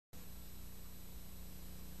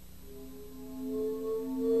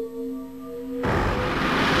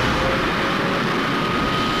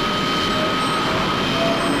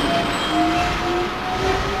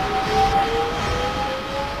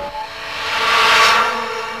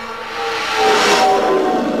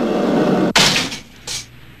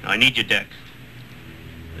need your deck.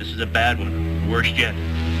 This is a bad one. Worst yet.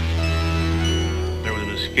 There was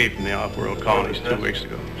an escape from the off-world colonies 2 weeks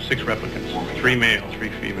ago. 6 replicants. 3 male, 3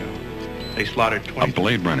 female. They slaughtered 20... A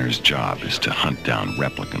Blade Runner's job is to hunt down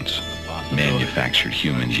replicants. Manufactured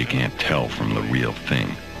humans you can't tell from the real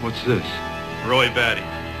thing. What's this? Roy Batty.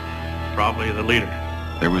 Probably the leader.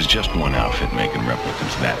 There was just one outfit making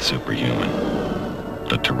replicants that superhuman.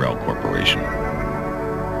 The Tyrell Corporation.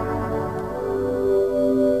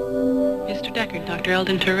 Mr. Deckard, Dr.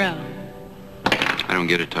 Eldon Tyrell. I don't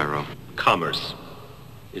get it, Tyrell. Commerce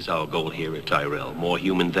is our goal here at Tyrell. More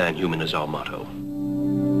human than human is our motto.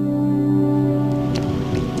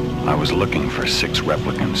 I was looking for 6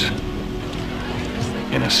 replicants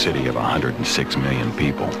in a city of 106 million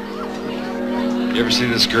people. You ever seen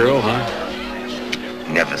this girl, huh?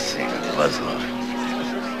 Never seen a Muslim.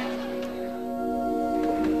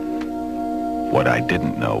 What I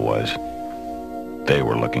didn't know was they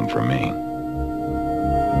were looking for me.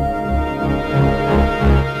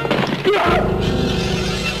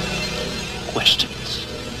 Questions?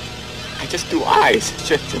 I just do eyes.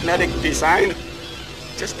 Just genetic design.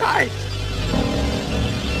 Just eyes.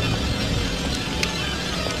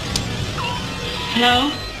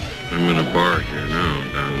 Hello? I'm in a bar here now,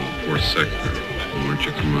 down in the 4th sector. Why don't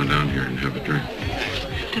you come on down here and have a drink?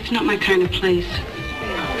 That's not my kind of place.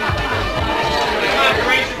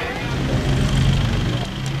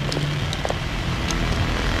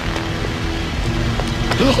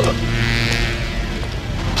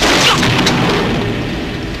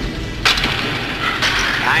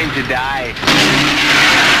 Time to die.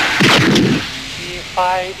 If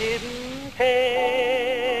I didn't care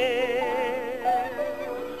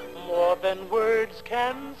more than words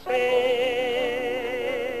can say,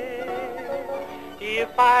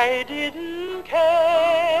 if I didn't care,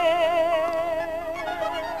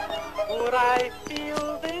 would I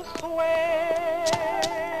feel this way?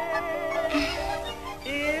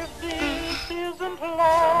 If this isn't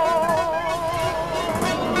love,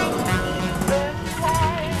 then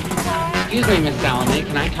why? Excuse me, Miss Salome,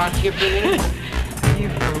 can I talk to you for a minute?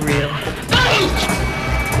 You're for real.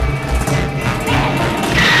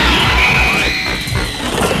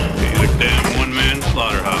 You're a damn one-man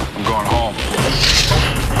slaughterhouse.